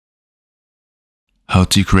How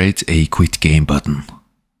to create a quit game button.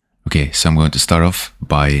 Okay, so I'm going to start off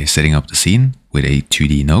by setting up the scene with a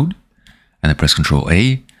 2D node, and then press Ctrl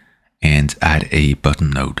A and add a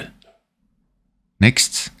button node.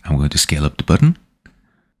 Next, I'm going to scale up the button.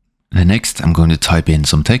 And then next, I'm going to type in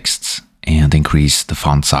some text and increase the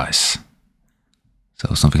font size.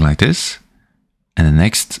 So something like this. And then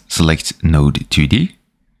next, select Node 2D,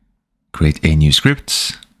 create a new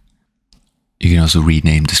script. You can also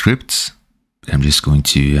rename the script. I'm just going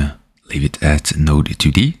to leave it at Node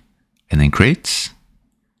 2D and then create.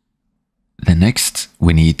 Then next,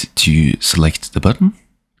 we need to select the button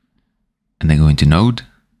and then go into Node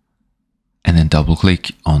and then double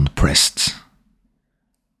click on pressed.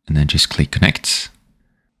 And then just click connect.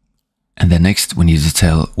 And then next, we need to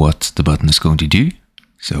tell what the button is going to do.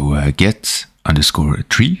 So get underscore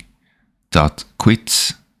tree dot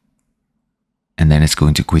quit. And then it's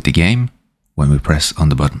going to quit the game when we press on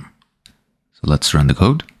the button. So let's run the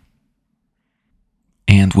code.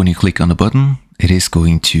 And when you click on the button, it is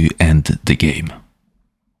going to end the game.